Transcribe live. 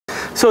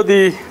So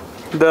the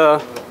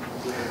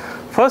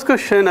first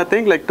question, I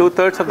think like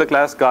 2/3 of the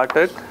class got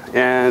it,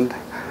 and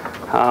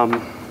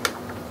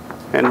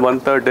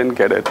 1/3 didn't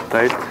get it,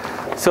 right?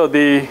 So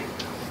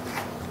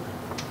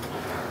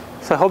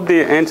I hope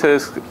the answer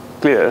is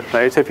clear,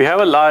 right? So if you have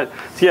a large,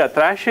 so yeah,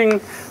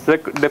 thrashing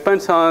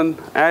depends on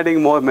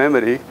adding more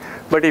memory.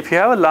 But if you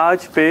have a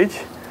large page,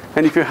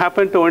 and if you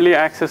happen to only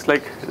access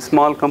like a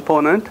small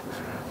component,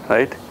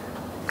 right?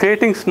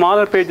 Creating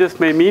smaller pages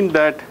may mean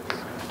that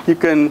you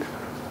can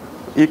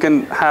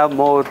have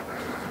more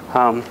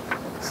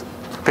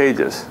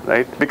pages,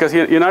 right? Because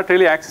you're not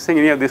really accessing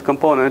any of these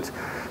components.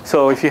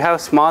 So if you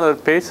have smaller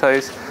page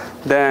size,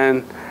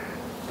 then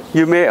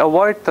you may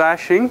avoid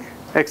thrashing,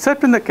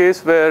 except in the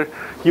case where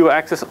you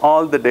access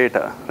all the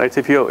data, right? So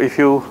if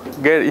you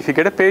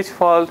get a page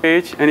fault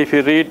page, and if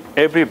you read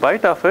every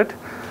byte of it,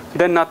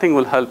 then nothing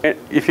will help.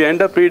 If you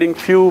end up reading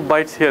few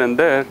bytes here and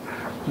there,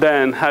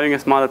 then having a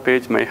smaller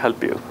page may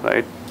help you,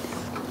 right?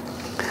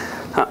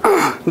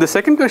 The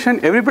second question,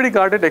 everybody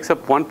got it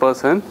except one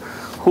person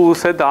who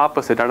said the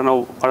opposite. I don't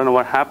know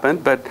what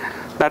happened, but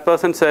that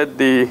person said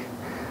the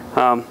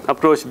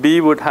approach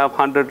B would have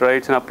 100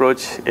 writes and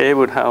approach A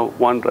would have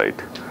 1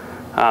 write,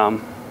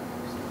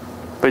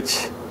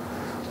 which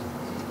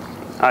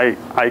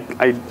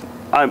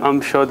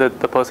I'm sure that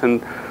the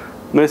person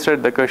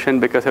misread the question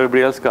because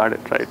everybody else got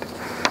it right.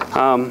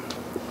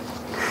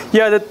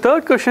 Yeah, the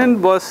third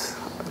question was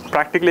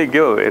practically a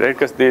giveaway, right?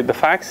 Because the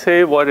facts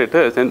say what it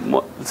is, and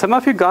some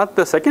of you got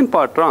the second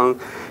part wrong,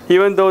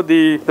 even though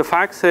the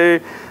facts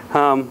say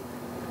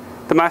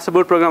the master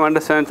boot program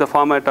understands the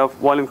format of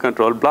volume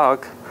control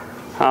block.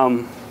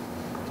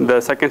 The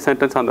second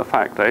sentence on the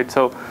fact, right?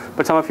 So,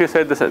 but some of you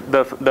said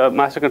the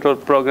master control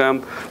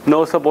program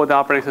knows about the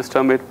operating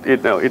system.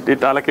 It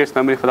allocates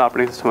memory for the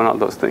operating system and all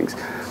those things.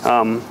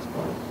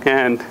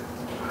 And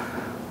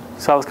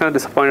so I was kind of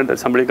disappointed that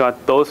somebody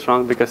got those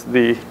wrong because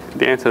the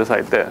answer is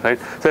right there, right?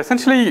 So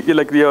essentially,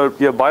 like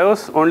your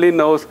BIOS only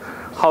knows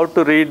how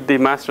to read the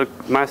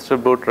master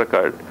boot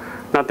record,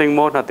 nothing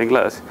more, nothing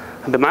less.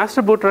 And the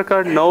master boot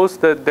record knows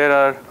that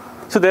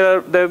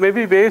there may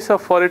be ways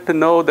for it to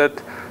know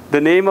that the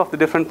name of the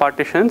different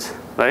partitions,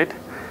 right?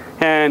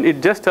 And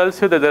it just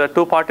tells you that there are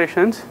 2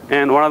 partitions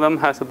and one of them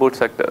has a boot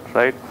sector,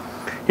 right?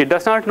 It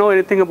does not know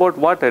anything about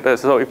what it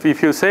is. So if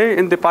you say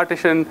in the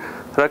partition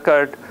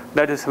record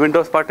that is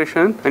Windows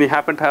partition and you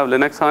happen to have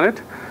Linux on it,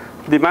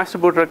 the master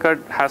boot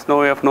record has no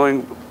way of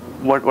knowing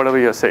whatever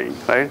you're saying,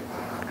 right?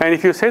 And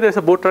if you say there's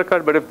a boot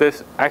record, but if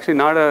there's actually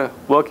not a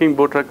working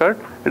boot record,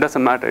 it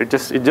doesn't matter. It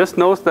just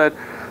knows that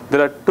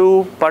there are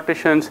 2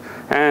 partitions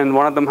and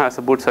one of them has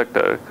a boot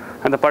sector.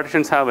 And the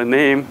partitions have a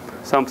name,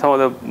 some of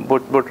the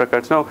boot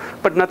records know,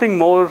 but nothing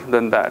more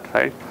than that,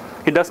 right?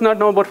 It does not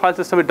know about file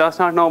system, it does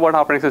not know about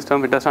operating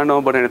system, it does not know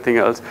about anything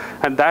else.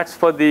 And that's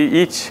for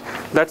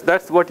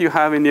that's what you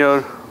have in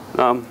your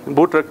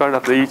boot record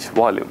of each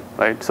volume,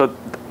 right? So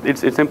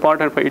it's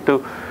important for you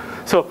to,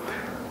 so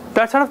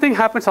that sort of thing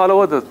happens all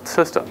over the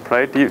system,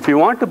 right? If you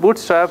want to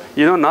bootstrap,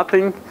 you know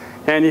nothing,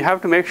 and you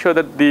have to make sure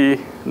that the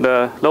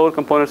lower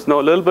components know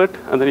a little bit,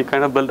 and then you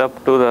kind of build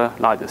up to the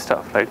larger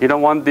stuff, right? You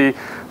don't want the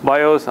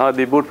BIOS or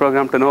the boot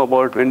program to know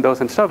about Windows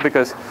and stuff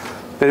because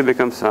then it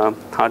becomes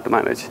hard to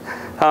manage.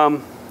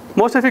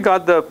 Most of you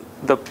got the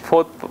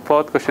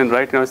fourth question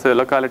right. You know, it's the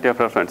locality of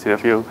reference.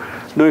 If you're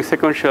doing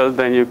sequential,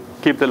 then you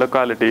keep the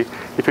locality.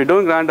 If you're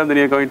doing random, then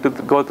you're going to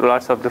go through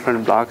lots of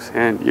different blocks,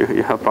 and you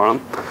have a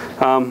problem.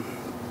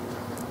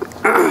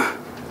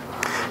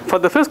 For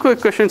the first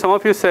quick question, some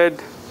of you said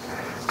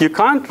you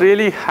can't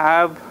really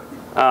have,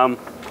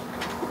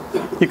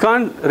 you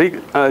can't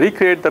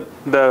recreate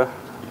the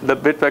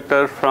bit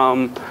vector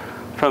from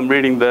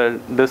reading the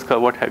disk or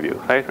what have you,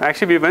 right?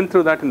 Actually, we went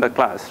through that in the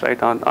class,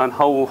 right? On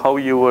how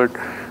you would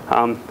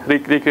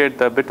recreate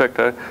the bit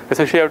vector.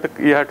 Essentially,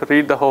 you have to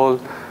read the whole.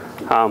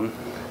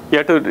 You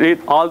have to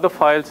read all the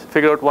files,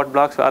 figure out what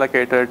blocks are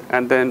allocated,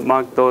 and then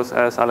mark those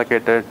as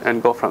allocated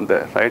and go from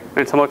there, right?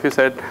 And some of you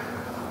said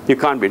you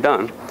can't be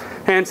done,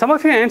 and some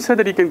of you answered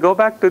that you can go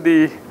back to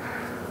the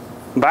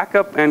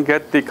backup and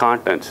get the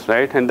contents,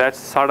 right? And that's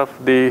sort of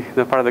the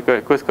part of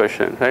the quiz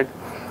question, right?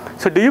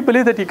 So do you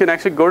believe that you can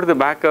actually go to the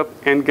backup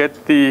and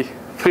get the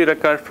free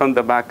record from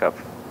the backup?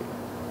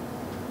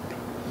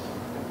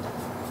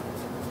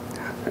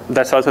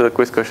 That's also the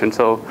quiz question.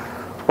 So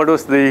what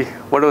was the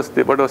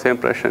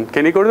impression?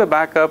 Can you go to the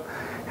backup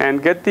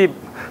and get the,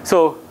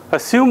 so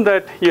assume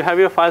that you have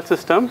your file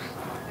system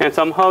and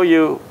somehow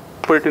you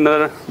put it in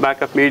another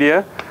backup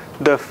media,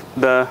 the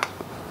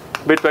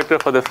bit vector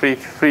for the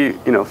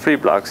free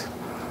blocks.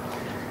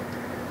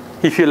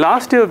 If you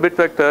lost your bit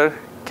vector,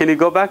 can you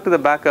go back to the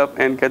backup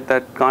and get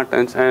that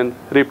contents and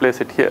replace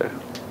it here?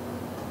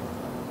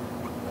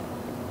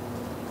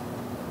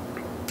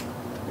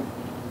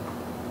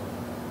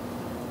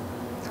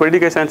 So what did you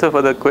guys answer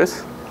for the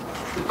quiz?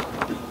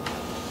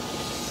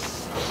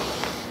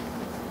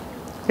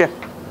 Yeah.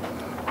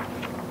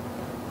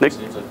 Nick?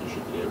 Seems like you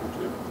should be able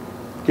to.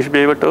 You should be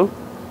able to?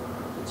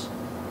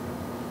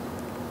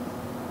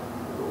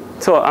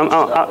 So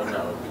no,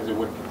 because it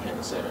wouldn't contain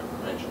the same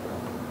information.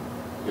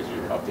 Because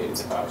you updated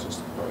the file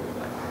system part of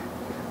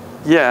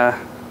that. Yeah.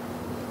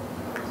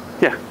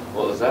 Yeah.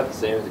 Well, is that the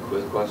same as the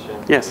quiz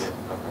question? Yes.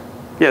 Yeah. Okay.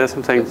 Yeah, that's what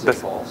I'm saying.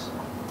 That's false.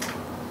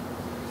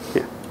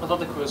 Yeah. I thought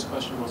the quiz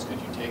question was, could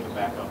you take a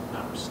backup,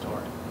 not restore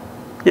it?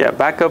 Yeah,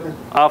 backup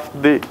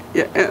of the.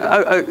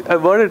 Yeah, I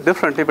worded it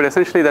differently, but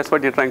essentially that's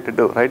what you're trying to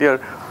do, right?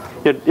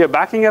 You're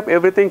backing up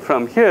everything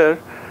from here,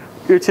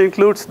 which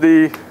includes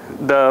the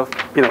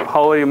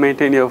how you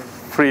maintain your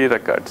free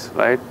records,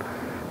 right?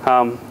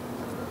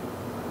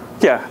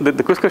 Yeah,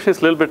 the quiz question is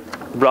a little bit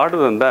broader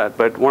than that,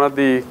 but one of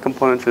the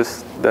components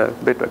is the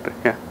bit vector.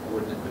 Yeah.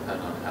 Wouldn't it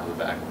depend on how the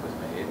backup was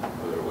made,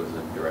 whether it was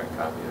a direct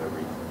copy of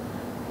every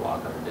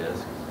block on the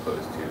disk, as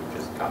opposed to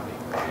just copying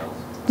files?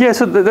 Yeah,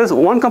 so there's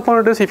one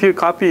component is if you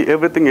copy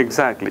everything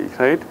exactly,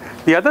 right?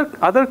 The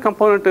other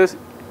component is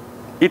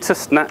it's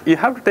a you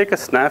have to take a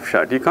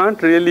snapshot. You can't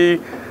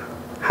really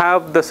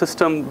have the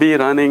system be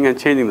running and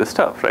changing the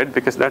stuff, right?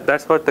 Because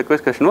that's what the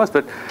quiz question was.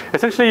 But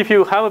essentially, if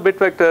you have a bit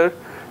vector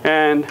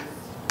and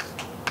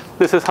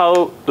this is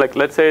how, like,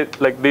 let's say,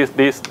 like these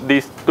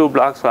two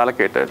blocks were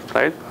allocated,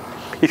 right?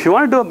 If you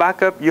want to do a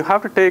backup, you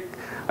have to take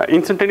an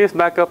instantaneous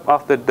backup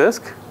of the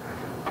disk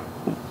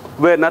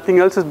where nothing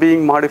else is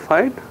being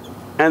modified,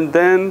 and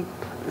then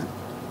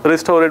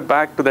restore it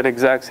back to that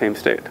exact same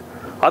state.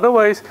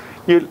 Otherwise,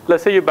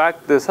 let's say you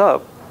back this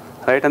up,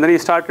 right, and then you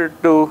started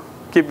to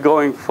keep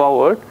going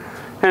forward,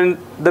 and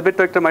the bit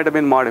vector might have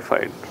been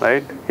modified,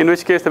 right? In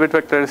which case, the bit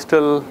vector is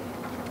still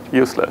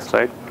useless,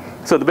 right?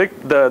 So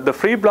the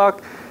free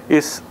block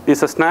is a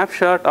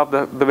snapshot of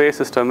the way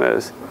system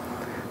is.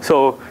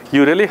 So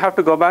you really have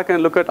to go back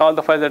and look at all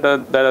the files that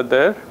are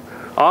there,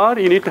 or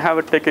you need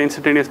to take an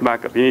instantaneous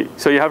backup.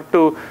 So you have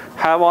to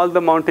have all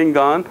the mounting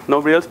gone,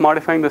 nobody else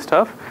modifying the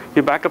stuff.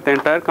 You back up the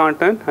entire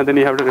content, and then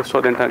you have to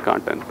restore the entire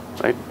content,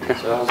 right? Yeah.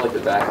 So how's like the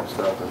backup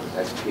stuff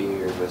in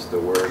SP or just the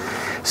Word?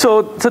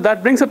 So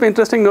that brings up an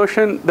interesting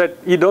notion that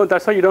you don't.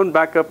 That's why you don't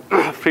back up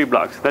free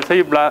blocks. That's how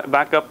you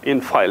back up in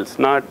files,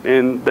 not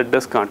in the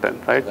disk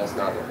content, right? So that's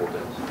not the whole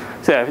disk.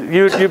 So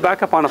yeah, you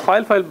back up on a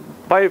file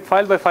by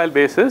file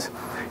basis.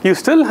 You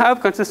still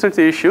have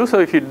consistency issues. So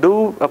if you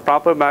do a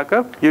proper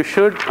backup, you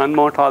should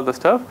unmount all the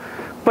stuff.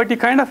 But you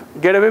kind of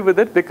get away with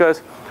it because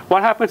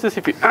what happens is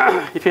if you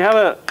if you have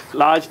a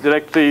large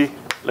directory,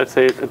 let's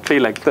say a tree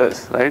like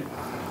this, right?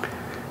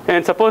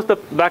 And suppose the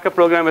backup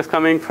program is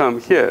coming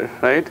from here,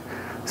 right?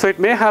 So it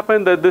may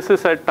happen that this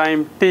is at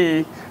time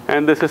t,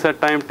 and this is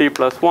at time t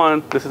plus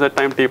 1, this is at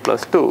time t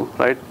plus 2,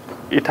 right?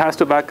 It has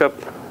to back up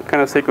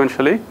kind of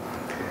sequentially.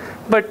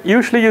 But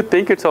usually you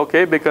think it's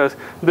okay because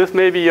this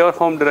may be your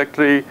home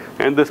directory,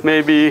 and this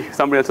may be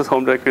somebody else's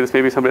home directory, this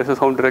may be somebody else's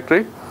home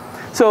directory.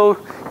 So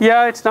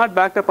yeah, it's not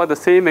backed up at the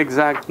same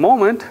exact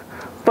moment,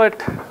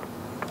 but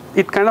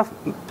it kind of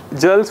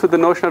gels with the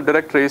notion of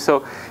directories.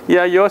 So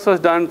yeah, yours was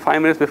done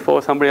 5 minutes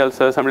before somebody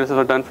else's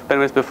was done 10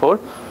 minutes before.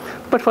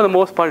 But for the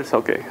most part, it's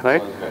okay,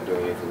 right? As long as you're not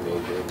doing anything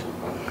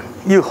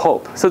major. You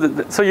hope.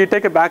 So you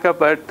take a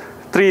backup at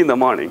 3 in the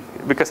morning,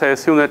 because I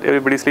assume that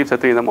everybody sleeps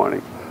at 3 in the morning,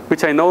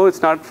 which I know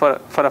it's not for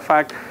a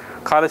fact.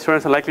 College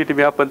students are likely to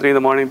be up at 3 in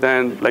the morning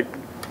than like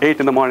 8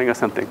 in the morning or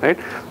something, right?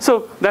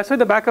 So that's why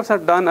the backups are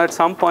done at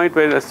some point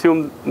where you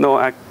assume no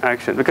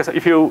action. Because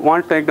if you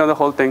want to ignore the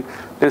whole thing,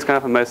 then it's kind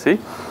of messy.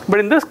 But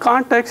in this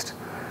context,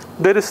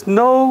 there is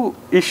no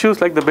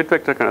issues like the bit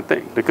vector kind of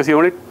thing, because you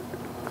only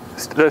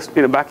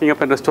backing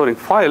up and restoring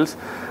files.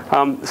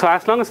 So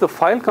as long as the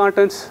file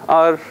contents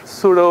are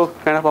pseudo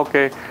kind of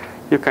okay,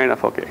 you're kind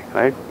of okay,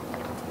 right?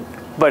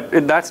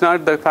 But that's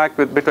not the fact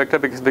with bit vector,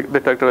 because bit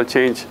vector will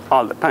change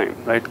all the time,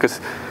 right? Because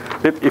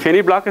if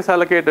any block is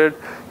allocated,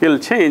 it'll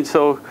change.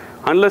 So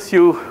unless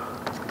you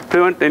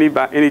prevent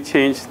any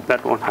change,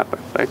 that won't happen,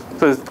 right?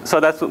 So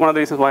that's one of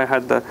the reasons why I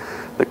had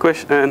the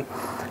question. And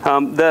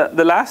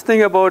the last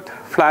thing about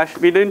Flash,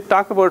 we didn't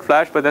talk about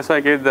Flash, but that's why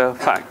I gave the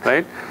fact,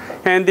 right?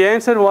 And the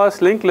answer was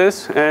linked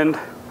list, and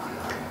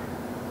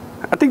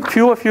I think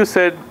few of you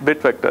said bit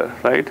vector,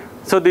 right?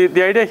 So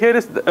the idea here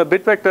is a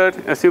bit vector,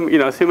 assume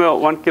a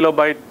 1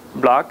 kilobyte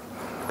block.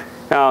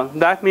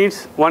 That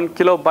means 1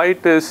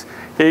 kilobyte is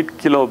 8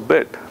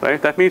 kilobit, right?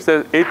 That means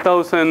there's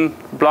 8,000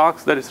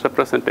 blocks that it's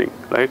representing,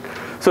 right?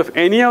 So if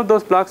any of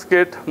those blocks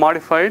get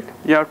modified,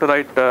 you have to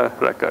write a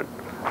record,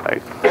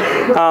 right?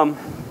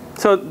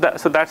 So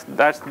that's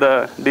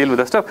the deal with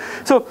the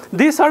stuff. So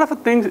these sort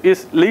of things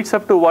leads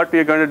up to what we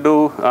are going to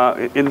do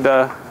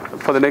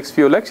for the next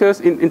few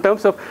lectures in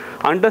terms of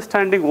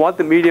understanding what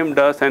the medium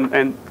does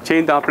and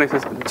change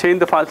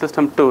the file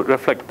system to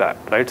reflect that,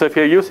 right? So if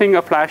you're using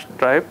a flash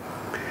drive,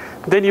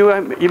 then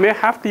you may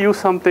have to use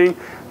something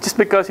just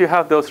because you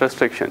have those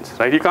restrictions,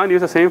 right? You can't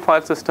use the same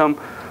file system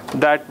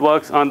that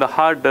works on the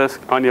hard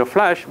disk on your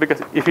flash, because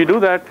if you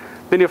do that,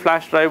 then your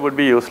flash drive would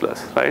be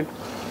useless, right?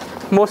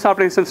 Most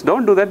operating systems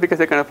don't do that because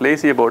they're kind of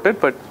lazy about it,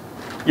 but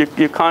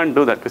you can't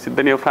do that because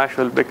then your flash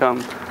will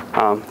become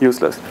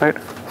useless, right?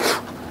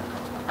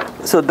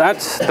 So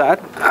that's that.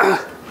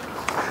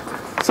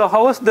 So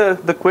how was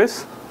the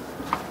quiz?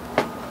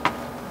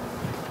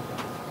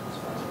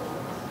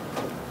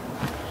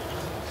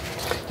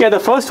 Yeah, the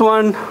first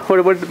one,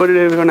 what did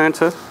everyone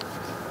answer?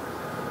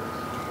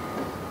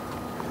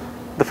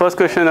 The first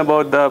question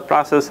about the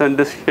process and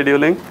disk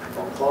scheduling.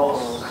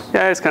 False.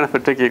 Yeah, it's kind of a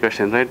tricky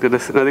question, right? It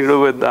has nothing to do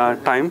with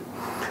time.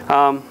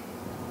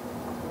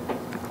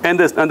 And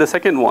the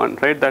second one,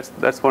 right?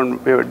 That's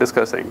one we were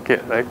discussing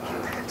here, right?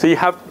 So you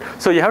have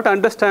to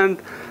understand.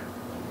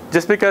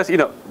 Just because,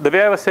 the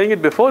way I was saying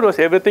it before was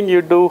everything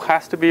you do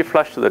has to be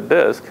flushed to the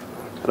disk,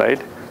 right?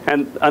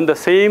 And the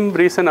same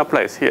reason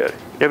applies here.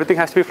 Everything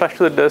has to be flushed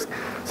to the disk.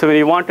 So when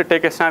you want to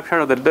take a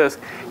snapshot of the disk,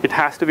 it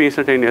has to be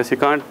instantaneous. You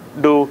can't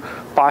do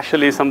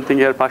partially something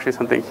here, partially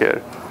something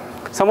here.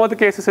 Some of the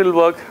cases it will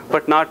work,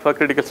 but not for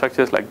critical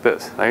structures like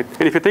this, right?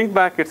 And if you think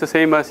back, it's the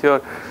same as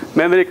your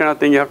memory kind of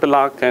thing. You have to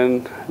lock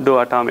and do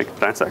atomic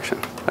transaction,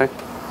 right?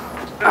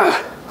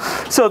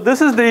 So this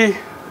is the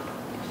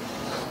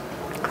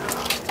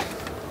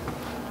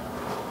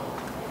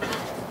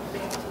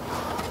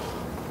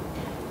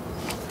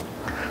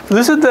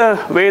This is the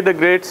way the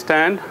grades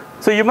stand.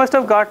 So you must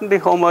have gotten the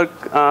homework.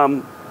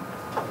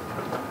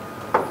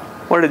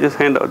 What did I just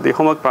hand out? The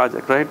homework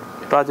project, right?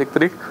 Project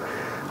 3.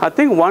 I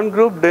think one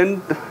group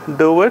didn't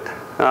do it.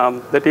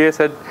 The TA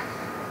said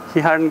he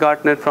hadn't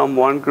gotten it from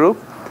one group.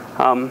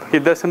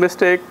 If there's a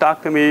mistake,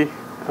 talk to me.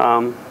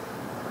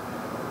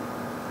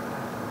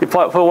 If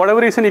for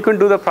whatever reason you couldn't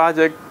do the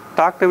project,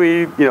 talk to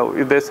me.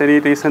 If there's any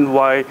reason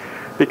why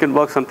we can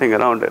work something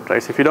around it,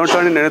 right? So if you don't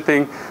turn in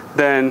anything,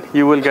 then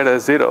you will get a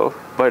 0.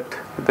 But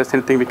if there's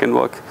anything we can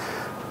work,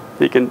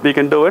 we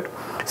can do it.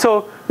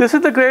 So this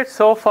is the grade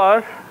so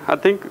far. I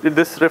think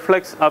this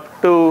reflects up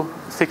to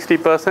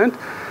 60%.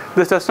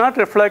 This does not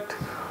reflect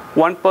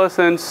one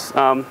person's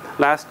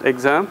last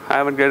exam. I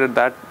haven't graded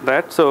that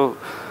yet. So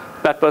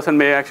that person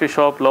may actually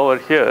show up lower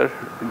here.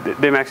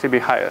 They may actually be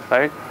higher,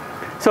 right?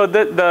 So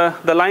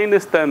the line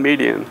is the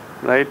median,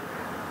 right?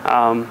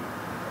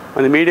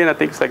 And the median, I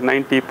think, is like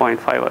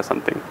 90.5 or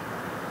something.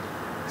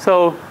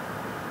 So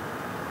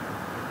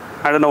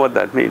I don't know what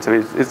that means. I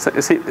mean, it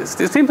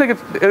seems like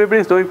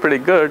everybody's doing pretty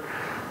good.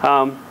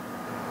 I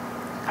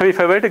mean, if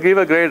I were to give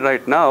a grade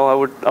right now, I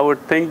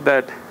would think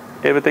that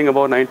everything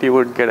above 90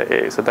 would get an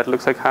A. So that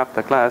looks like half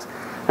the class.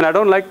 And I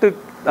don't like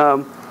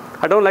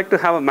to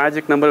have a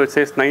magic number which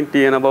says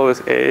 90 and above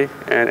is A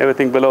and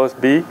everything below is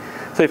B.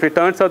 So if it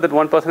turns out that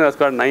one person has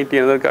got 90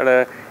 and another got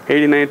a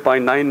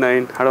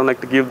 89.99, I don't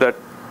like to give that.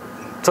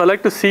 So I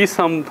like to see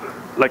some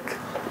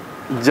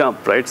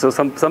jump, right? So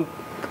some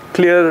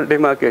clear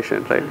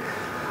demarcation, right?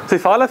 So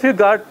if all of you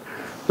got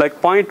like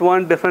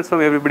 0.1 difference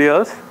from everybody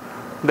else,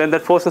 then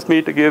that forces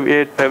me to give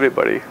 8 to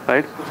everybody,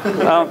 right?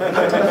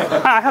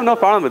 I have no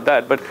problem with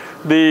that. But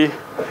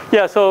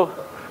so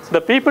the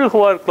people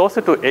who are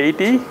closer to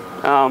 80,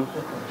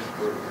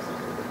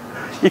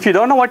 if you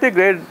don't know what your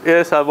grade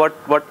is or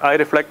what I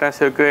reflect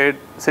as your grade,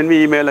 send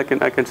me email. I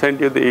can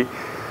send you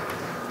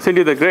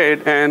the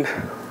grade, and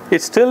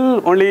it's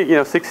still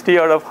only 60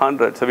 out of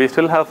 100. So we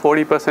still have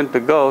 40% to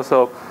go.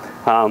 So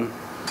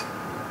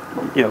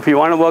if you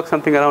want to work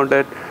something around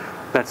it,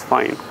 that's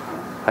fine,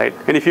 right?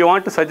 And if you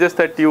want to suggest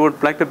that you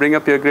would like to bring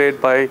up your grade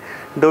by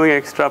doing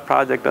extra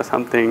project or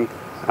something,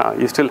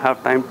 you still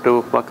have time to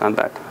work on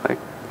that, right?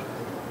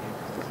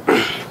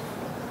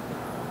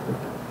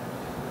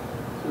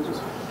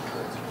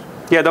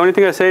 Yeah, the only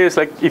thing I say is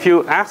if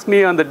you ask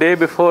me on the day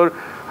before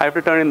I have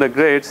to turn in the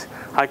grades,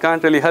 I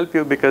can't really help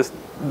you because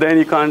then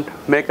you can't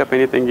make up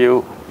anything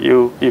you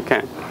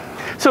can.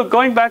 So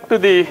going back to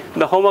the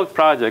homework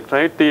project,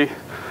 right? The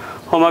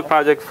homework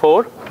project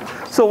 4.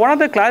 So one of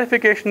the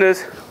clarification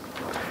is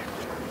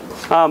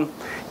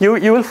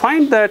you will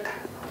find that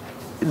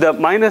the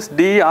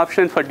 -D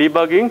option for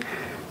debugging,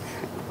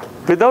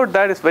 without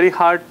that it's very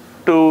hard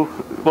to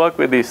work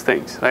with these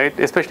things, right?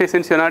 Especially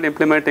since you're not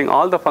implementing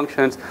all the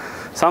functions.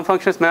 Some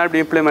functions may not be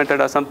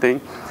implemented or something.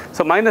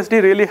 So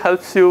 -D really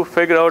helps you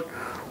figure out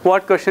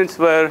what questions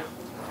were,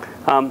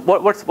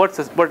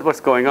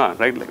 what's going on,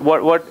 right?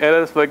 What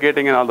errors we're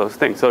getting and all those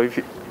things. So if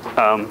you,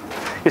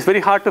 it's very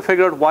hard to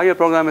figure out why your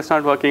program is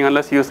not working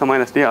unless you use the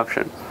 -D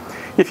option.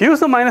 If you use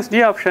the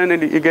 -D option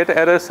and you get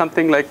errors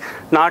something like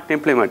not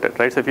implemented,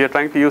 right? So if you're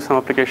trying to use some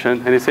application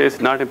and it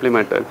says not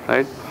implemented,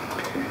 right?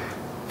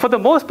 For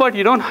the most part,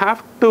 you don't have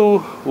to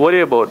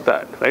worry about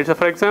that, right? So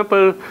for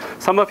example,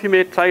 some of you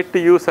may try to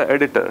use an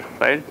editor,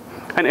 right?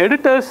 And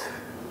editors,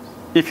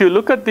 if you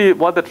look at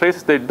what the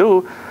traces they do,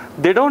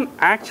 they don't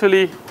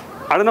actually,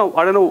 I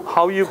don't know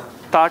how you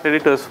thought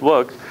editors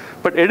work,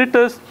 but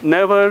editors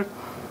never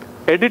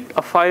edit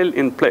a file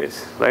in place,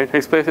 right?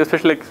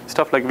 Especially like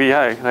stuff like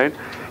VI, right?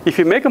 If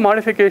you make a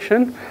modification,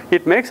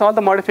 it makes all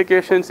the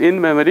modifications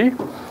in memory.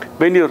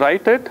 When you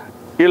write it,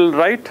 it'll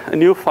write a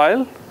new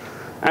file,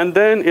 and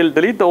then it'll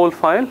delete the old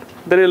file,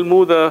 then it'll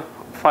move the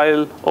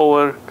file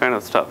over kind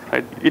of stuff,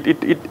 right?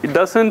 It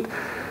doesn't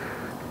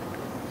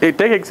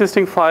take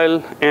existing file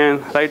and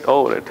write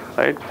over it,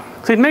 right?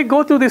 So it may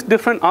go through these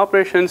different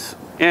operations,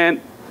 and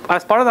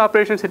as part of the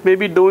operations, it may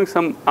be doing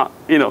some,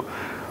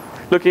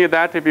 looking at the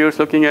attributes,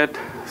 looking at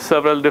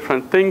several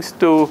different things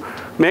to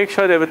make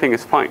sure that everything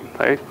is fine,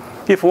 right?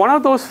 If one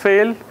of those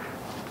fail,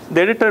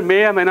 the editor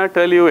may or may not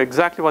tell you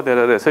exactly what the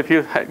error is. So if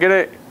you get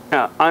a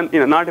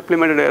not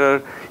implemented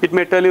error, it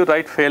may tell you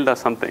write failed or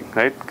something,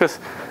 right? Because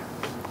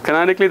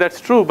canonically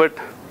that's true, but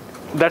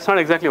that's not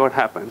exactly what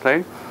happened,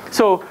 right?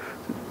 So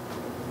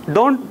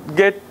don't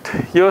get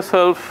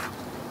yourself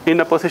in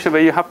a position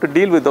where you have to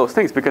deal with those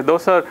things, because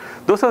those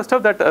are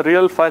stuff that a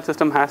real file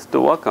system has to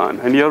work on,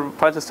 and your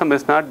file system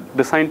is not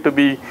designed to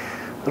be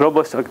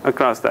robust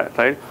across that,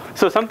 right?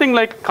 So something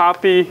like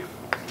copy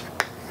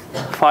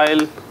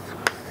file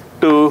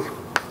to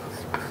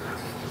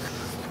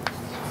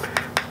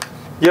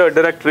your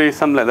directory,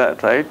 something like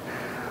that, right?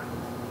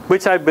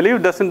 Which I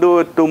believe doesn't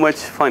do too much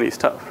funny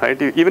stuff, right?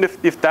 Even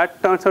if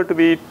that turns out to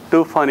be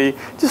too funny,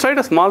 just write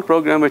a small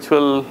program which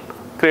will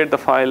create the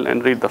file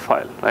and read the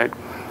file, right?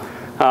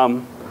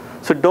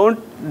 So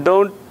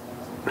don't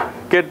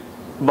get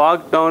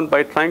bogged down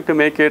by trying to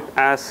make it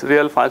as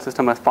real file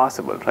system as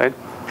possible, right?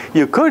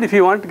 You could if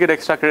you want to get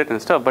extra credit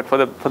and stuff, but for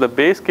the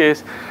base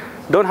case,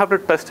 don't have to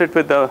test it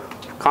with the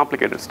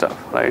complicated stuff,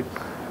 right?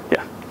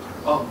 Yeah.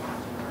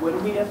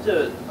 When we have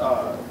to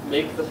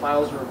make the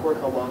files or record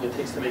how long it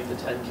takes to make the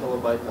 10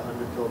 kilobyte, the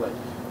 100 kilobyte,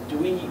 do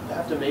we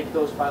have to make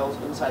those files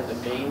inside the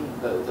main,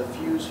 the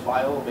fuse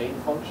file main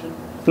function?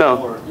 No.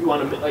 Or you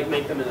want to like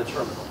make them in the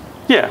terminal?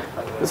 Yeah.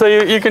 So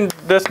you can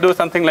just do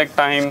something like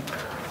time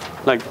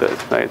like this,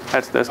 right?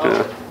 That's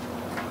gonna,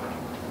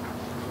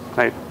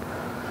 right?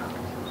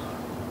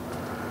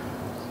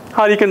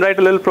 Or you can write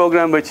a little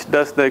program which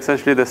does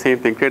essentially the same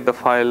thing, create the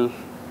file,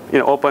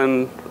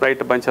 open, write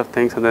a bunch of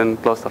things, and then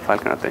close the file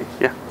kind of thing.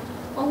 Yeah.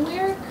 When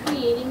we're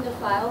creating the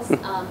files,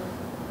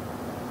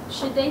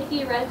 should they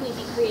theoretically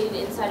be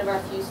created inside of our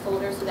fuse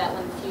folder so that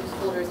when the fuse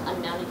folder is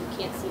unmounted, you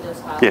can't see those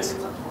files? Yes.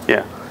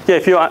 Yeah. Yeah.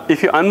 If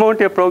you unmount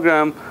your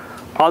program,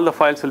 all the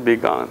files will be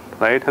gone,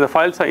 right? And the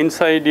files are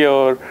inside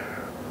your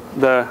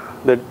the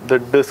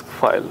disk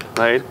file,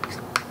 right?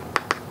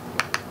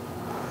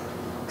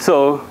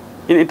 So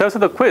in terms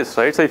of the quiz,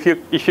 right? So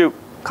if you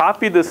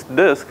copy this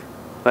disk,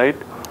 right?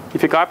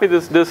 If you copy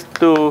this disk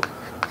to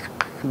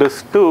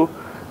disk 2,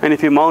 and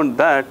if you mount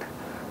that,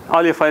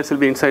 all your files will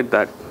be inside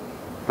that,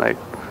 right?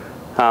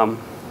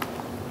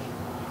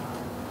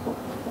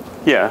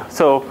 Yeah.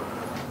 So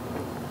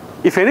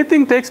if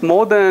anything takes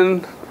more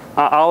than an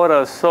hour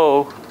or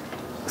so,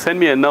 send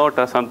me a note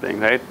or something,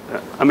 right?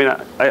 I mean,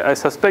 I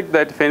suspect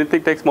that if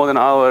anything takes more than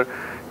an hour,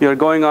 you're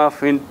going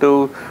off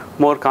into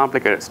more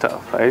complicated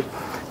stuff, right?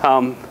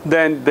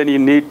 Then you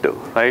need to,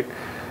 right?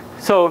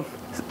 So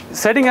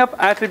setting up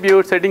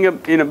attributes, setting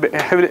up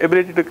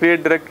ability to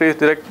create directories,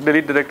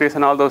 delete directories,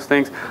 and all those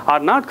things are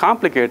not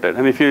complicated.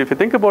 And if you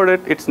think about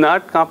it, it's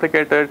not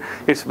complicated.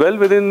 It's well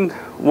within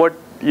what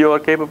you are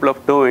capable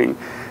of doing.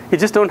 You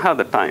just don't have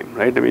the time,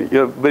 right? I mean,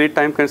 you're very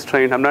time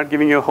constrained. I'm not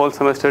giving you a whole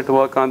semester to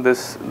work on the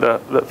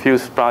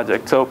Fuse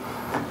project. So,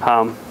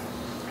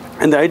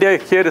 and the idea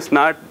here is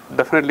not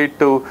definitely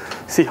to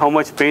see how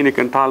much pain you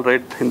can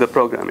tolerate in the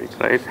programming,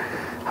 right?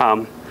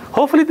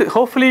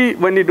 Hopefully,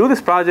 when you do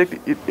this project,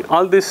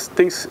 all these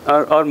things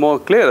are more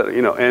clearer,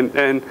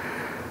 and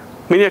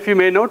many of you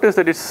may notice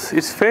that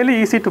it's fairly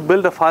easy to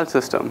build a file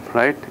system,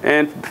 right?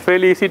 And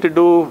fairly easy to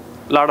do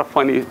a lot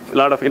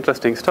of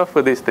interesting stuff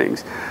with these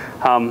things.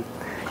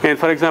 And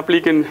for example,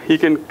 you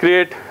can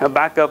create a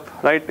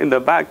backup right in the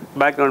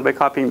background by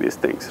copying these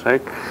things,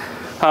 right?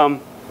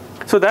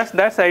 So that's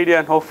the idea,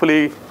 and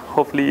hopefully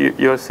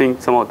you're seeing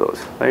some of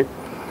those, right?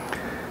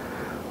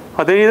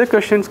 Are there any other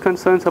questions,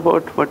 concerns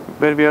about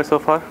where we are so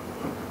far?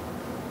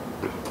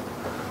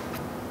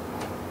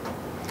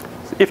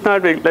 If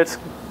not, let's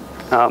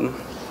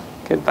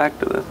get back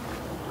to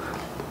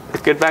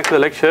the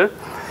lecture.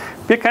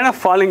 We're kind of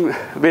falling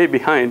way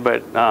behind,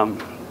 but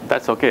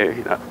that's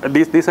okay.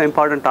 These are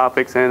important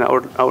topics, and I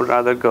would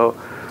rather go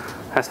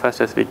as fast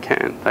as we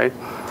can, right?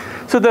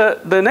 So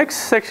the next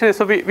section is,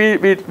 so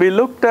we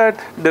looked at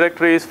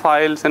directories,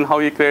 files, and how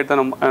you create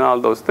them and all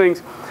those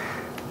things.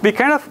 We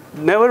kind of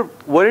never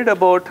worried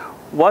about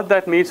what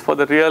that means for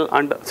the real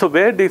so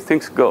where these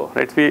things go,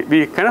 right?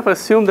 We kind of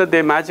assume that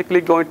they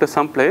magically go into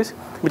some place,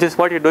 which is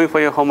what you're doing for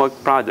your homework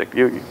project.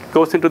 It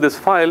goes into this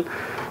file,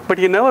 but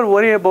you never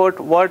worry about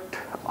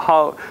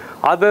how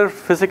other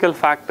physical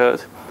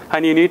factors,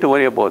 and you need to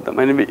worry about them.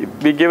 And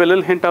we gave a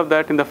little hint of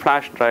that in the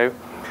flash drive.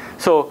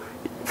 So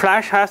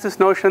flash has this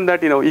notion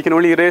that you can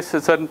only erase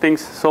certain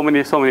things so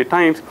many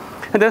times,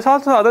 and there's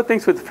also other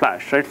things with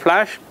flash, right?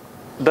 Flash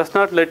does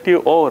not let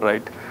you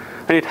overwrite,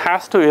 and it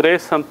has to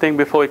erase something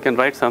before it can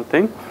write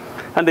something.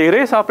 And the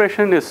erase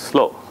operation is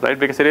slow, right?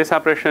 Because erase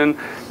operation,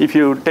 if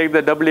you take the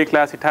EE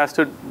class, it has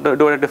to do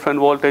it at a different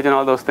voltage and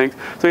all those things.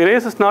 So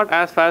erase is not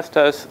as fast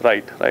as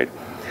write, right?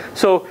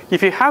 So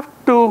if you have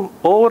to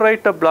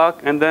overwrite a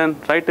block and then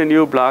write a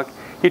new block,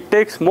 it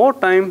takes more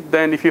time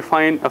than if you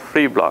find a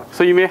free block.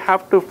 So you may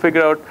have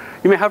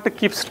to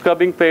keep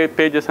scrubbing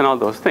pages and all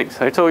those things,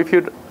 right? So if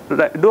you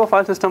do a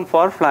file system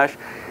for flash,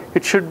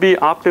 it should be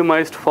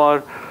optimized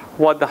for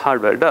what the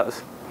hardware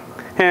does.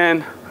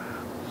 And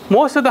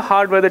most of the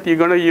hardware that you're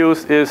going to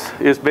use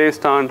is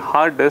based on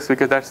hard disk,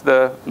 because that's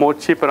the more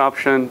cheaper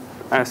option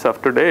as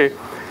of today.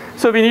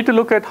 So we need to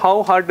look at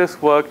how hard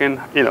disks work and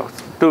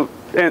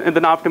and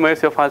then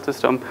optimize your file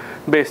system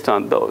based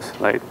on those,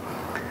 right?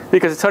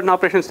 Because certain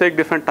operations take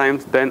different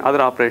times than other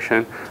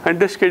operation, and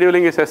disk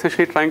scheduling is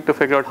essentially trying to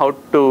figure out how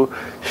to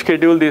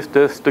schedule these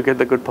disks to get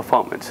the good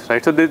performance,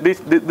 right? So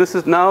this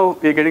is now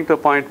we're getting to a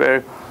point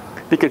where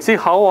we can see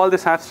how all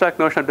this abstract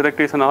notion of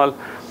directories and all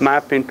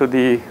map into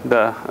the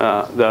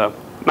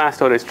mass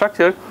storage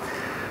structure.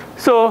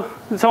 So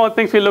some of the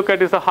things we look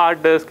at is the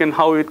hard disk and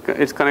how it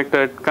is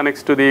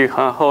connects to the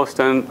host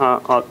and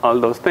all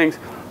those things.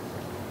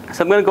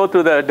 So I'm going to go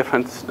through the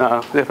different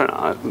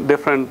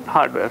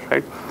hardware,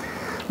 right?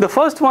 The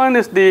first one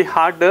is the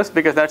hard disk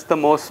because that's the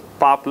most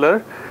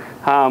popular,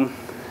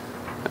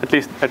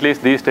 at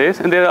least these days,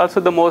 and they're also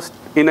the most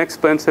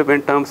inexpensive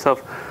in terms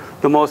of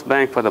the most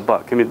bang for the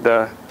buck. I mean,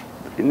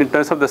 in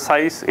terms of the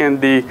size and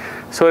the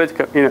storage,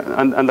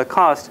 and the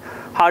cost,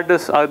 hard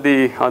disks are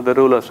the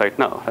rulers right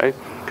now, right?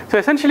 So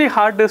essentially,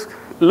 hard disk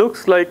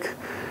looks like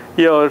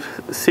your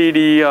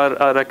CD or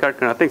record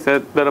kind of things.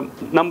 There are a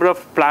number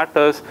of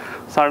platters,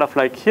 sort of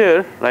like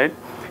here, right?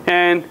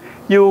 And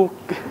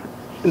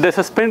there's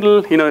a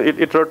spindle.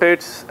 It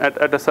rotates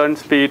at a certain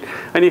speed,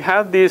 and you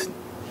have these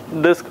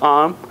disk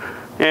arm,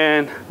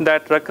 and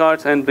that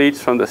records and reads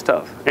from the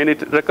stuff, and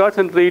it records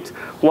and reads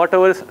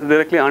whatever is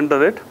directly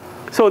under it.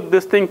 So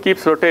this thing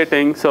keeps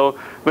rotating. So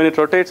when it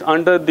rotates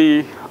under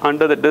the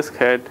disk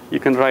head, you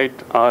can write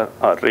or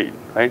read,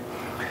 right?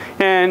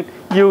 And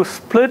you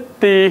split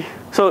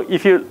so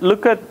if you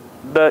look at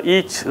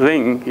each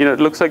ring, it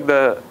looks like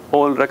the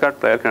old record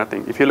player kind of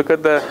thing. If you look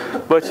at the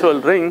virtual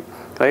ring,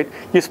 right,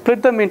 you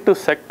split them into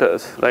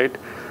sectors, right?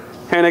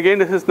 And again,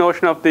 this is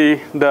notion of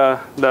the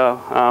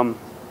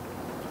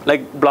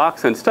like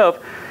blocks and stuff.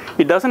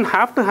 It doesn't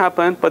have to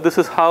happen, but this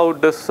is how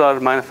disks are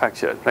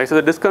manufactured, right? So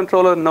the disk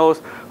controller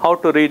knows how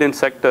to read in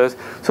sectors.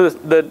 So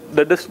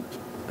the disk.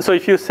 So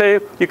if you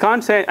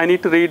can't say I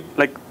need to read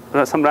like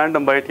some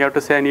random byte. You have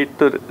to say I need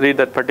to read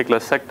that particular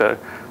sector.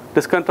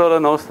 Disk controller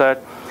knows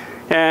that,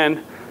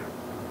 and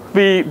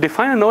we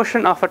define a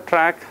notion of a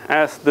track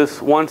as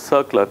this one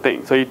circular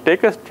thing. So you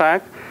take a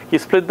track, you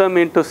split them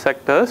into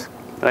sectors,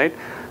 right?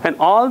 And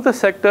all the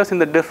sectors in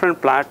the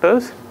different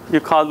platters,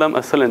 you call them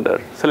a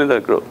cylinder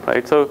group,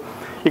 right? So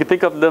you can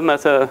think of them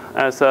as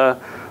a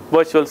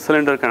virtual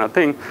cylinder kind of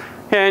thing,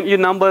 and you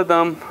number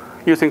them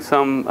using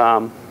some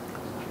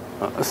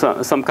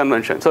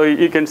convention. So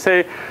you can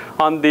say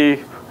on the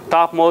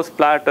topmost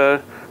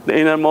platter, the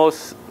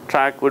innermost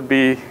track would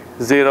be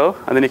 0,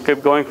 and then you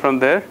keep going from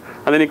there,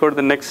 and then you go to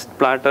the next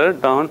platter,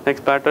 down,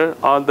 next platter,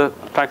 all the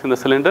tracks in the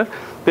cylinder,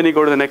 then you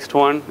go to the next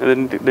one,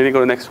 and then you go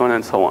to the next one,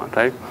 and so on,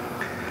 right?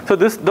 So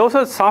those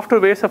are software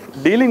ways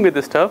of dealing with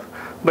this stuff,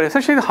 but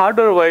essentially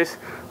hardware-wise,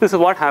 this is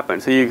what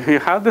happens. So you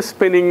have this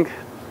spinning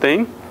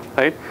thing,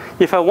 right?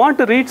 If I want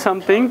to read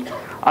something,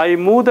 I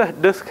move the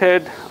disk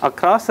head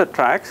across the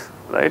tracks,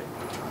 right?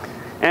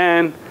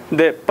 And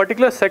the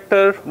particular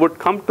sector would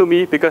come to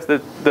me because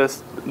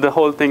the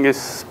whole thing is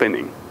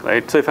spinning,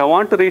 right? So if I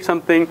want to read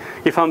something,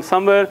 if I'm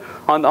somewhere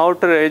on the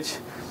outer edge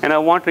and I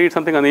want to read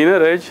something on the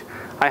inner edge,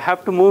 I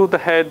have to move the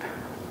head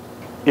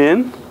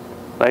in,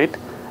 right?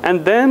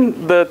 And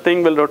then the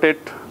thing will rotate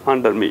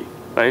under me,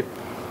 right?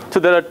 So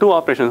there are two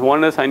operations.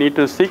 One is I need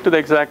to seek to the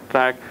exact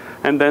track,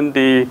 and then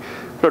the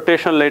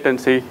rotational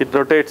latency, it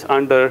rotates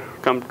under,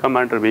 come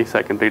under me so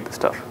I can read the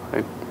stuff,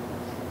 right?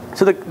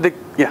 So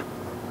yeah.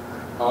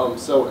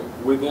 So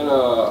within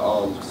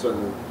a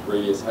certain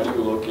radius, how do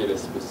you locate a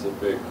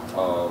specific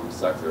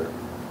sector?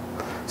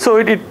 So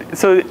you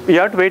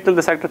have to wait till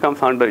the sector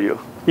comes under you.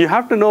 You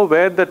have to know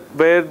where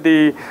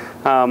the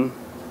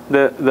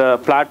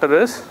platter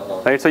is,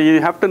 right? So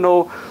you have to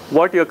know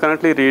what you're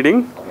currently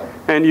reading,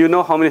 and you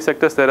know how many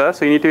sectors there are.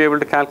 So you need to be able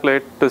to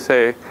calculate to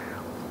say,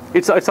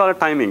 it's all a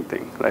timing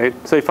thing, right?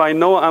 So if I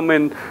know I'm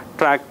in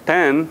track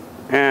 10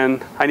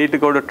 and I need to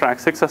go to track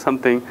 6 or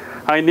something,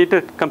 I need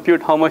to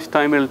compute how much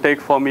time it will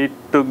take for me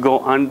to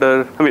go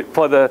under,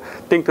 for the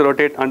thing to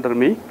rotate under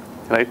me,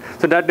 right?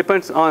 So that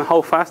depends on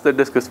how fast the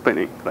disk is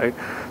spinning, right?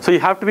 So you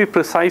have to be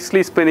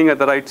precisely spinning at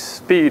the right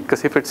speed,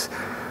 because if it's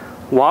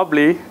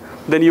wobbly,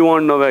 then you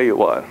won't know where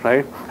you are,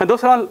 right? And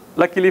those are all,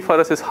 luckily for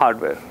us, is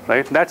hardware,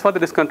 right? That's what the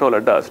disk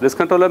controller does. Disk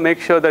controller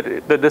makes sure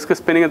that the disk is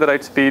spinning at the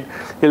right speed.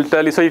 It'll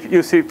tell you. So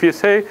if you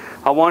say,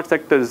 I want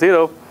sector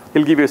 0,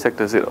 it'll give you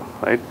sector 0,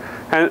 right?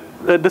 And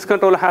the disk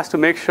controller has to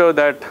make sure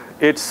that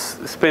it's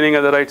spinning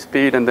at the right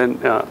speed, and then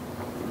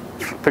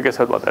figures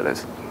out what that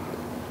is.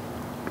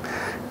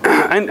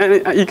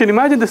 And you can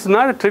imagine this is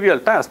not a trivial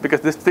task, because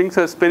these things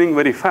are spinning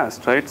very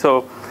fast, right?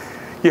 So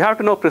you have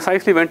to know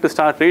precisely when to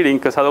start reading,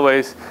 because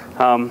otherwise,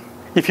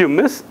 if you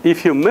miss,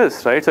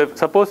 right? So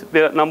suppose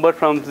they are numbered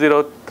from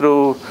 0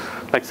 through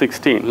like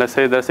 16. Let's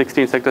say there are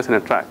 16 sectors in a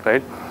track,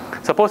 right?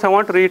 Suppose I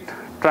want to read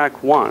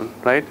track 1,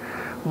 right?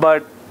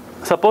 But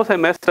suppose I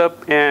messed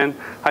up and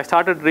I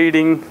started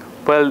reading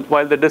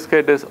while the disk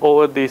head is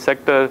over the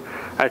sector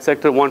at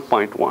sector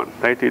 1.1,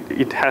 right?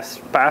 It has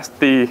passed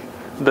the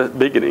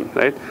beginning,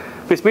 right?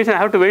 Which means I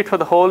have to wait for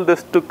the whole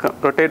disk to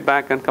rotate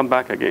back and come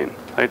back again,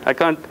 right? I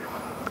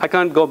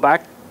can't go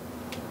back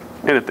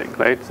anything,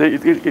 right? So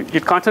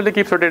it constantly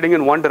keeps rotating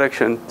in one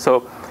direction.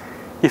 So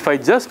if I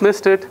just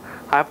missed it,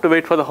 I have to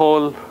wait for the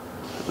whole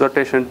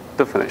rotation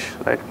to finish,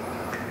 right?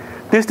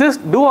 These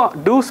disks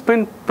do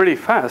spin pretty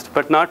fast,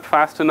 but not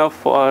fast enough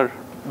for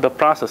the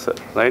processor,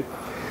 right?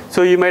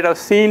 So you might have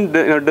seen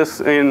the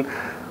disks in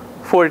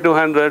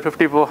 4200,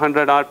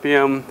 5400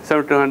 RPM,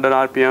 7200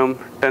 RPM,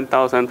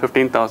 10,000,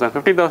 15,000.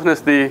 15,000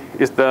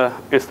 is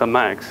the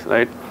max,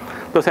 right?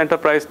 Those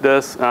enterprise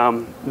disks,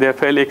 they're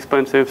fairly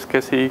expensive,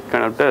 SCSI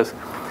kind of disks.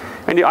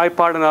 And the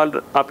iPod and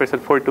all operates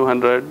at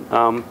 4200.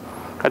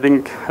 I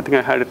think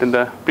I had it in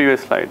the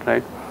previous slide,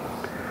 right?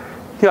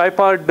 The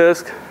iPod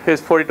disk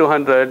is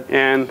 4200,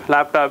 and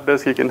laptop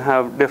disk you can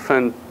have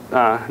different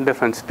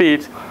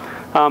speeds.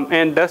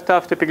 And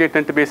desktops typically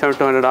tend to be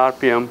 7200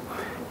 RPM,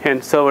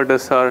 and server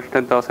disks are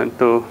 10,000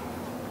 to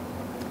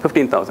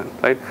 15,000,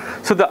 right?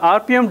 So the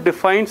RPM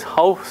defines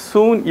how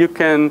soon you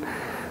can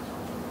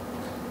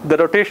the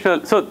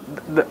rotational. So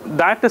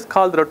that is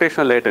called the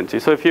rotational latency.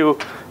 So if you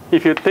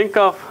think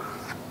of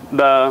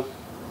the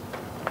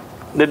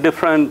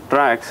different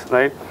tracks,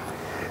 right?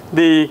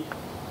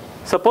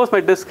 Suppose my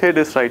disk head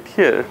is right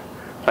here,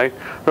 right?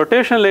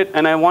 Rotational rate,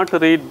 and I want to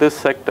read this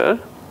sector,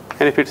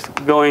 and if it's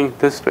going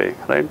this way,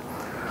 right?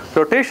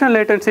 Rotational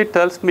latency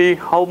tells me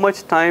how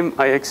much time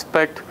I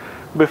expect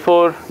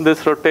before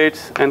this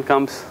rotates and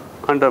comes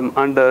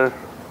under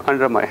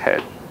my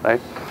head, right?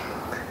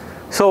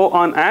 So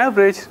on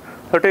average,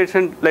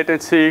 rotation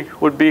latency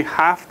would be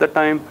half the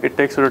time it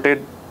takes to rotate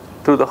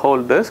through the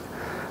whole disk,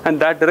 and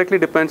that directly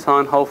depends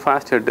on how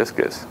fast your disk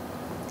is,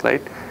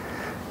 right?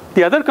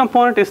 The other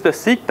component is the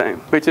seek time,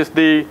 which is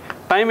the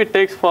time it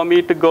takes for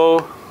me to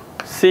go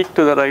seek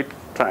to the right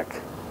track,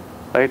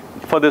 right?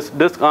 For this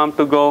disk arm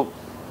to go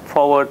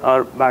forward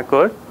or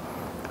backward,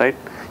 right?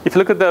 If you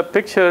look at the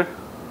picture,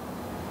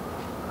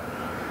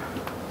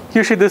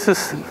 usually this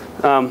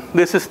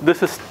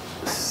is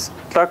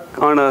stuck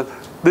on a.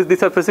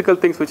 These are physical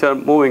things which are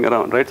moving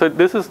around, right? So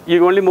this is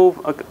you only move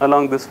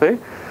along this way.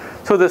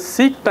 So the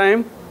seek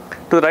time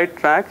to the right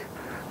track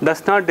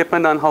does not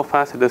depend on how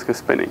fast the disk is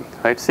spinning,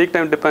 right? Seek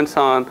time depends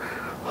on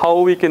how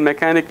we can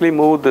mechanically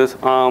move this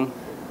arm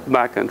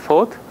back and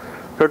forth.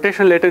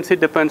 Rotational latency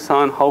depends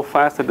on how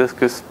fast the disk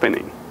is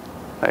spinning,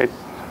 right?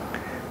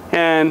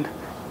 And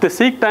the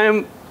seek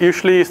time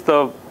usually is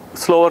the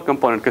slower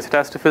component because it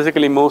has to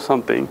physically move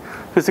something.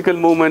 Physical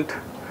movement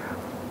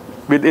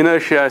with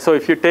inertia. So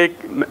if you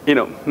take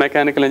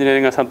mechanical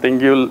engineering or something,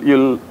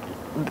 they'll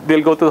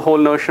go through the whole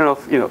notion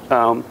of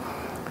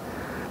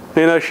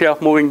the inertia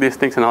of moving these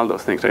things and all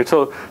those things, right?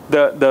 So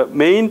the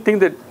main thing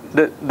that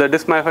the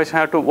disk manufacturer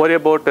have to worry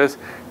about is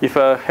if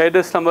a head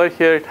is somewhere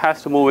here, it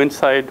has to move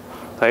inside,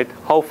 right?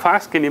 How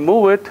fast can you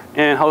move it,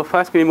 and how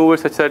fast can you move it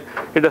such that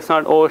it does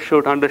not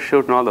overshoot,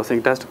 undershoot, and all those things.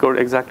 It has to go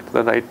exactly to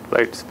the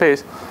right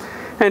space.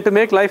 And to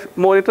make life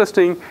more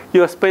interesting,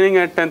 you are spinning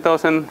at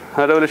 10,000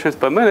 revolutions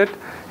per minute,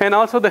 and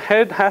also the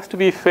head has to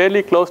be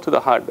fairly close to the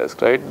hard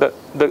disk, right?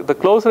 The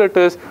closer it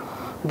is,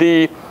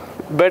 the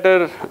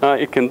better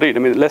it can read. I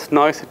mean, less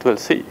noise it will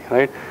see,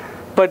 right?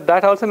 But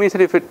that also means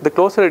that the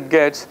closer it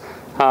gets,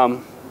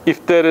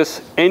 if there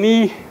is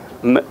any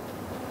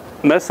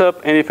mess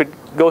up, and if it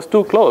goes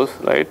too close,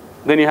 right,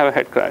 then you have a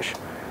head crash.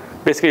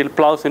 Basically, it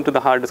plows into the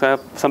hard disk. I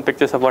have some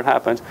pictures of what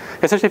happens.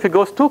 Essentially, if it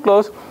goes too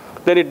close,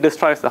 then it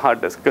destroys the hard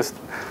disk. Because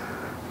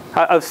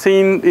I've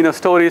seen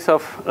stories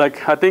of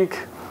I think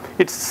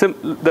it's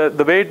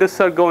the way disks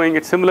are going.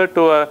 It's similar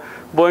to a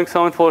Boeing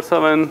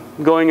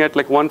 747 going at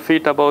 1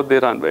 feet above the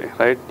runway,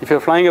 right? If you're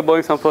flying a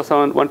Boeing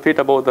 747 1 feet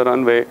above the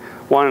runway,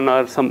 one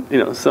or some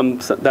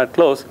that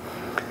close,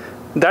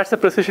 that's the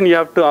precision you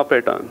have to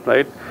operate on,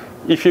 right?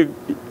 If you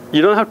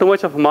don't have too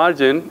much of a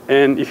margin,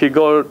 and if you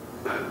go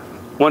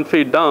 1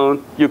 feet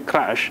down, you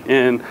crash.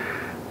 And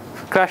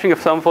crashing a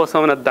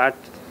 747 at that,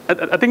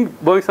 I think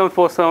Boeing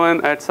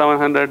 747 at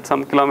 700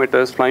 some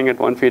kilometers, flying at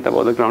 1 feet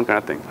above the ground kind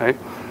of thing, right?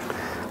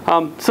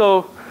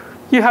 So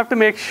you have to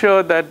make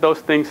sure that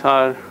those things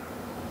are.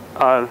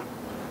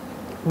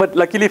 But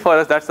luckily for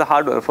us, that's the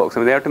hardware folks. I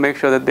mean, they have to make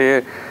sure that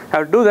they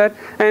have to do that.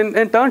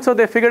 And turns out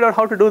they figured out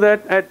how to do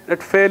that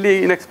at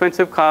fairly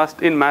inexpensive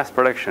cost in mass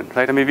production,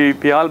 right? I mean,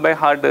 we all buy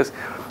hard disks.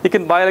 You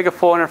can buy a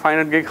 400,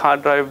 500 gig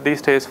hard drive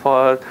these days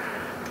for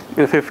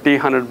 $50,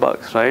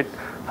 $100, right?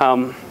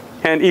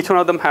 And each one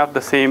of them have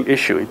the same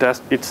issue. It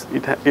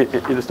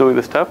is doing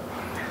this stuff.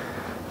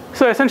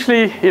 So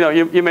essentially,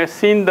 you may have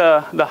seen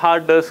the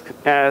hard disk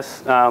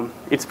as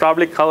it's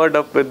probably covered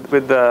up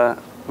with a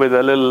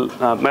little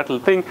metal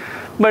thing,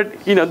 but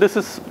this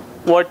is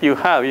what you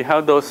have. You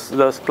have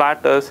those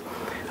platters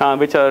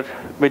which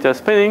are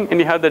spinning, and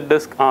you have the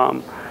disk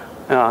arm.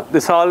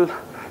 This all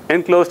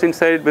enclosed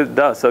inside with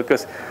dust. So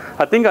because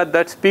I think at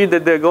that speed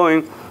that they're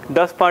going,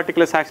 dust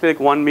particle is actually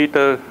 1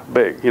 meter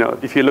big.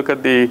 If you look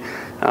at the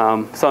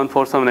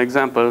 747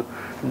 example,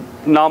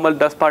 normal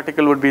dust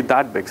particle would be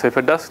that big. So if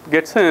a dust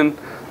gets in,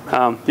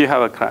 you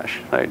have a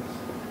crash, right?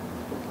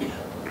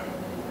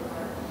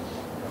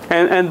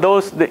 And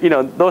those are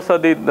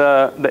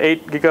the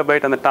 8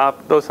 gigabyte on the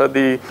top. Those are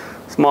the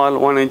small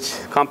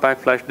 1-inch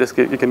compact flash disk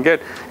you can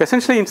get.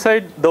 Essentially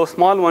inside those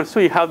small ones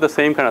too, you have the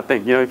same kind of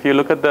thing. You know, if you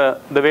look at the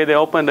way they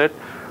opened it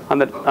on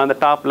the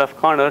top left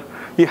corner,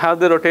 you have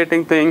the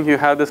rotating thing, you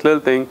have this little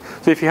thing.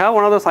 So if you have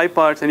one of those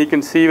iPods and you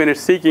can see when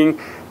it's seeking,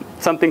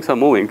 some things are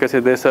moving because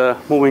there's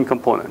a moving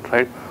component,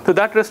 right? So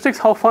that restricts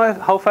how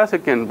fast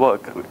it can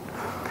work. I mean,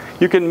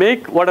 you can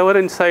make whatever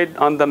inside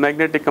on the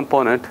magnetic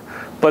component,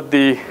 but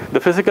the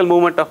physical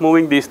movement of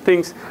moving these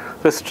things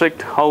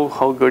restrict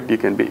how good you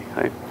can be,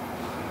 right?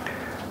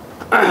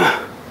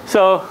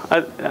 So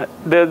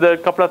there are a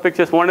couple of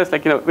pictures. One is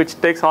like, you know, which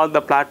takes all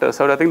the platters.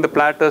 So I think the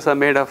platters are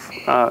made of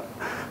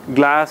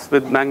glass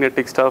with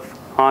magnetic stuff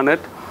on it,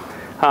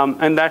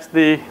 and that's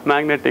the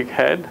magnetic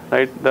head,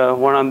 right? The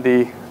one on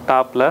the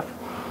top left,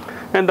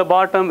 and the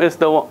bottom is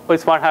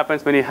what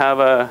happens when you have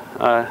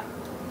a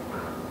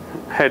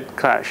head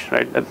crash,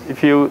 right?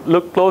 If you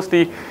look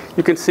closely,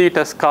 you can see it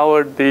has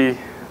covered the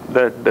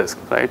disk,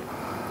 right?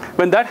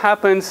 When that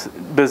happens,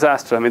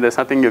 disaster. I mean, there's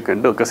nothing you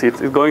can do because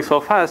it's going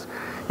so fast.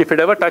 If it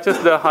ever touches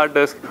the hard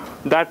disk,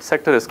 that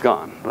sector is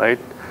gone, right?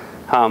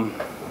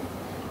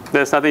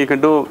 There's nothing you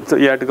can do, so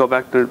you have to go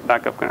back to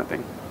backup kind of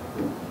thing.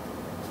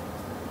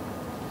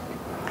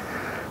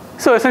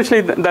 So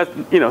essentially, that's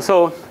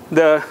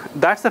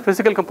the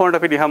physical component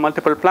of it. You have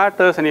multiple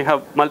platters and you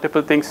have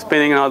multiple things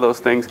spinning and all those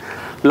things.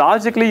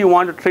 Logically, you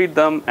want to treat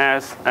them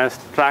as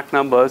track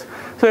numbers.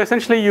 So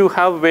essentially, you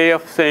have a way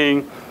of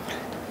saying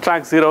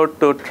track 0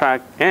 to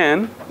track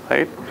n,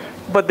 right?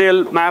 But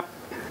they'll map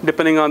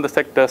depending on the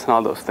sectors and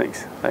all those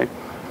things, right?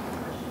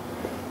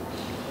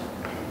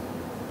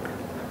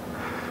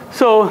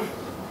 So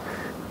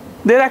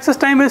their access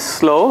time is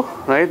slow,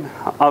 right?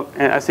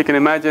 As you can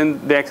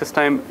imagine, the access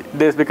time,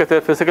 because there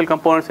are physical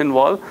components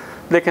involved,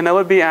 they can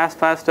never be as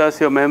fast as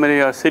your memory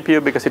or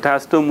CPU because it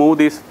has to move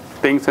these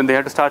things and they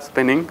have to start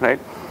spinning, right?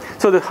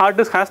 So the hard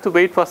disk has to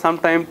wait for some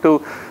time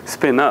to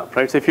spin up,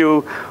 right? So if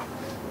you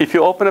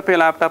open up your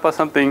laptop or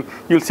something,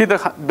 you'll see the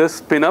disk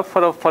spin up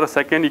for a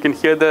second. You can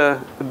hear the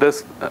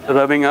disk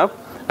revving up,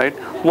 right?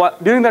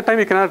 During that time,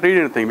 you cannot read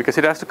anything because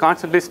it has to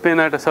constantly spin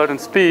at a certain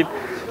speed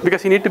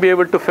because you need to be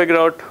able to figure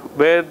out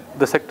where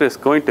the sector is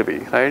going to be,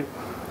 right?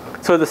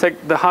 So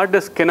the hard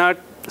disk cannot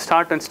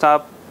start and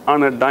stop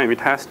on a dime.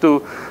 It has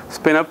to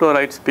spin up to a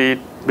right speed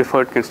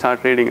before it can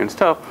start reading and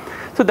stuff.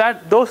 So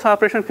those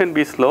operations can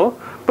be slow,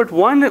 but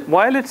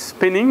while it's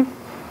spinning,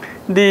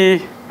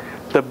 the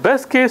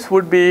best case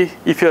would be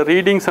if you're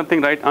reading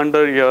something right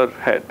under your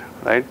head,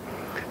 right?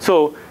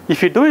 So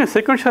if you're doing a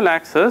sequential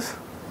access,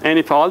 and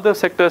if all the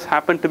sectors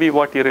happen to be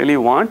what you really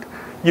want,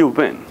 you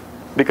win.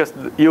 Because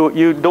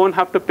you don't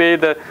have to pay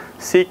the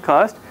seek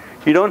cost,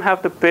 you don't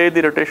have to pay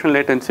the rotational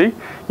latency.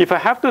 If I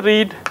have to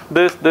read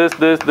this,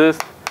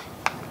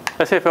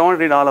 let's say if I want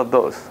to read all of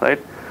those, right?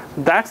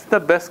 That's the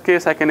best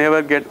case I can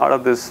ever get out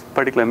of this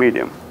particular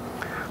medium.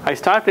 I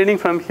start reading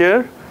from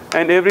here,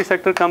 and every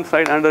sector comes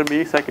right under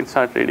me, so I can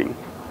start reading,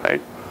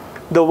 right?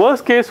 The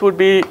worst case would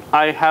be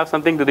I have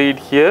something to read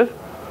here,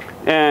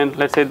 and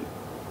let's say,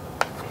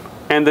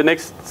 and the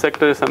next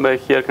sector is somewhere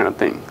here kind of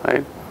thing,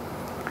 right?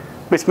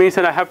 Which means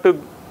that I have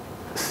to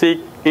seek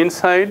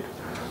inside,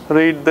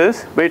 read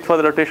this, wait for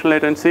the rotational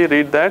latency,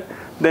 read that,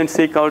 then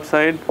seek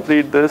outside,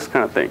 read this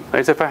kind of thing,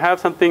 right? So if I have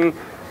something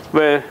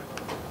where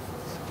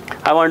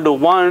I want to do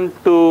 1,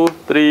 2,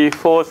 3,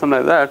 4, something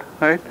like that,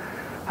 right?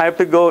 I have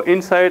to go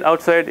inside,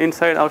 outside,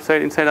 inside,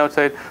 outside, inside,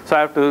 outside. So I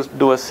have to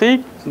do a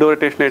seek, do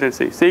rotational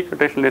latency, seek,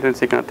 rotational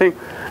latency kind of thing.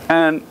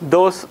 And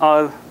those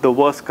are the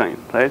worst kind,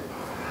 right?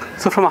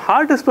 So from a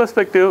hard disk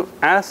perspective,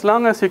 as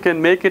long as you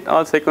can make it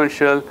all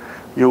sequential,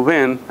 you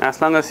win.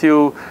 As long as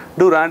you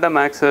do random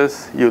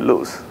access, you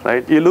lose,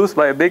 right? You lose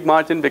by a big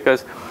margin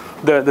because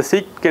the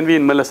seek can be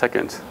in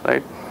milliseconds,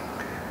 right?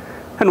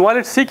 And while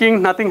it's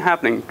seeking, nothing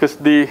happening because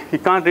you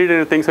can't read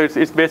anything. So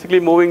it's basically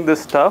moving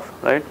this stuff,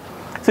 right?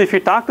 So if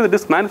you talk to the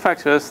disk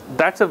manufacturers,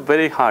 that's a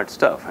very hard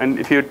stuff. And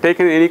if you've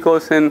taken any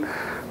course in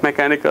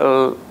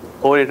mechanical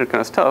oriented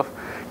kind of stuff,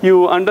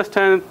 you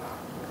understand,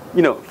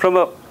 from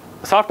a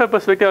software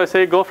perspective, I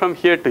say go from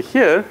here to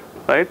here,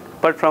 right?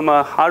 But from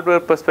a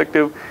hardware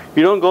perspective,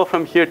 you don't go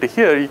from here to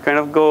here. You kind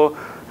of go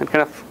and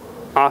kind of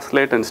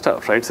oscillate and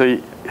stuff, right? So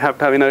you have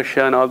to have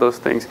inertia and all those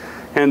things.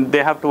 And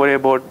they have to worry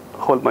about a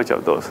whole bunch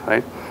of those,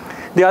 right?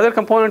 The other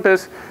component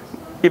is,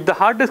 if the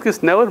hard disk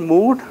is never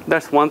moved,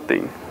 that's one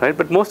thing, right?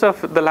 But most of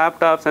the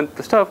laptops and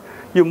the stuff,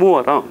 you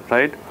move around,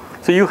 right?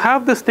 So you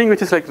have this thing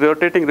which is like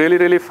rotating really,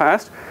 really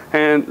fast,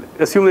 and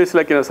assume it's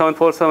like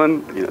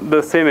 747,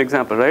 the same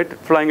example, right?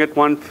 Flying at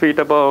 1 feet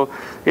above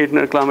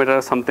 800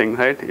 kilometers or something,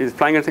 right? It's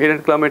flying at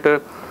 800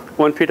 kilometers,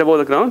 1 feet above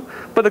the ground,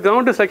 but the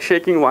ground is like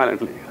shaking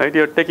violently, right?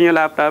 You're taking your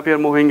laptop, you're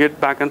moving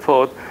it back and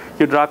forth,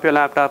 you drop your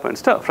laptop and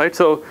stuff, right?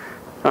 So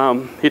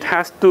it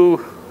has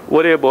to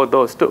worry about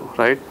those too,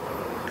 right?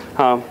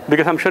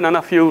 Because I'm sure none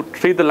of you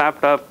treat the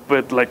laptop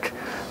with like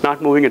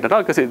not moving it at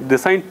all because it's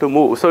designed to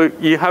move. So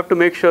you have to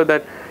make sure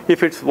that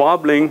if it's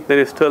wobbling, then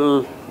it's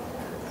still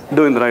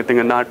doing the right thing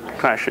and not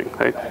crashing,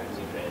 right?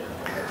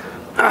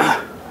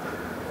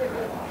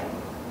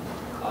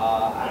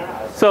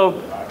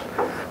 So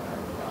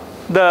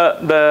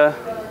the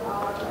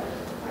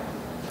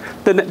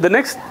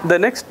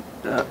next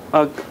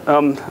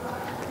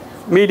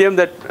medium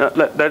that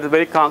is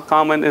very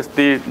common is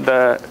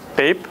the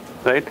tape,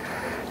 right?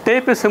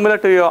 Tape is similar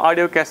to your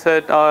audio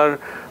cassette or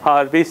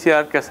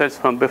VCR cassettes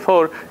from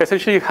before.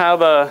 Essentially, you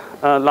have a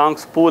long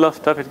spool of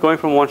stuff. It's going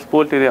from one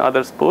spool to the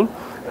other spool,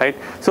 right?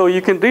 So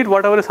you can read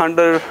whatever is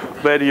under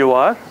where you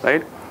are,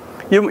 right?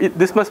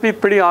 This must be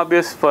pretty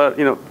obvious for,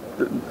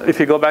 if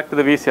you go back to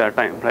the VCR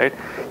time, right?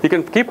 You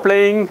can keep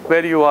playing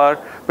where you are,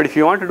 but if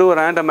you want to do a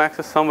random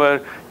access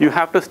somewhere, you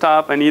have to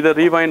stop and either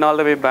rewind all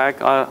the way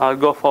back or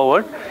go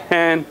forward.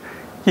 And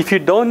if you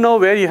don't know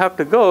where you have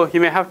to go, you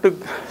may have to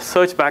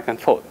search back and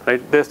forth, right?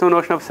 There's no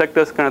notion of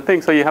sectors kind of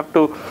thing, so you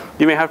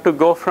may have to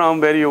go from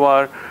where you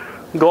are,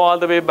 go all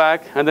the way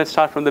back, and then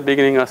start from the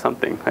beginning or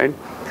something, right?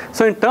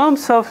 So in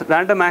terms of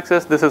random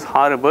access, this is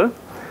horrible.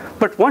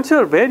 But once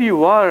you're where you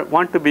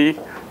want to be,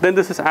 then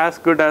this is as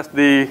good as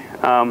the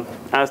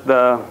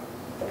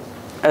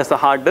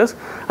hard disk,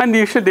 and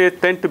usually they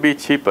tend to be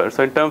cheaper.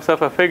 So in terms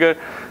of a figure,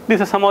 these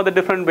are some of the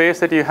different ways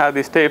that you have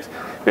these tapes.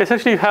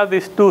 Essentially, you have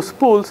these two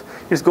spools.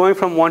 It's going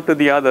from one to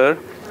the other,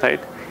 right?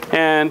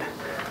 And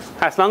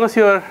as long as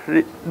you're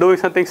doing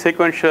something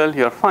sequential,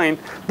 you're fine.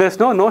 There's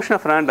no notion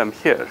of random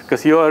here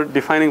because you are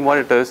defining what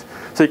it is.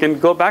 So you can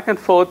go back and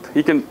forth.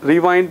 You can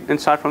rewind and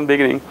start from the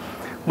beginning,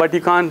 but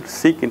you can't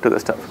seek into the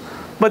stuff.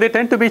 But they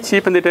tend to be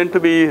cheap and they tend to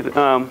be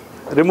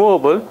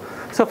removable.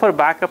 So for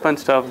backup and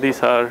stuff,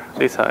 these are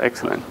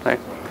excellent, right?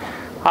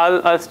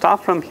 I'll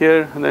stop from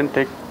here and then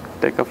take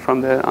up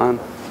from there on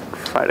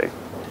Friday.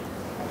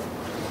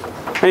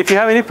 And if you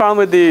have any problem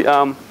with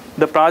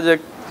the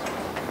project,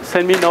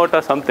 send me a note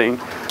or something.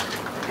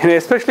 And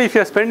especially if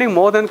you're spending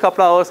more than a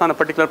couple of hours on a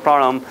particular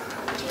problem,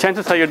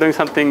 chances are you're doing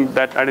something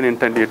that I didn't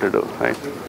intend you to do, right?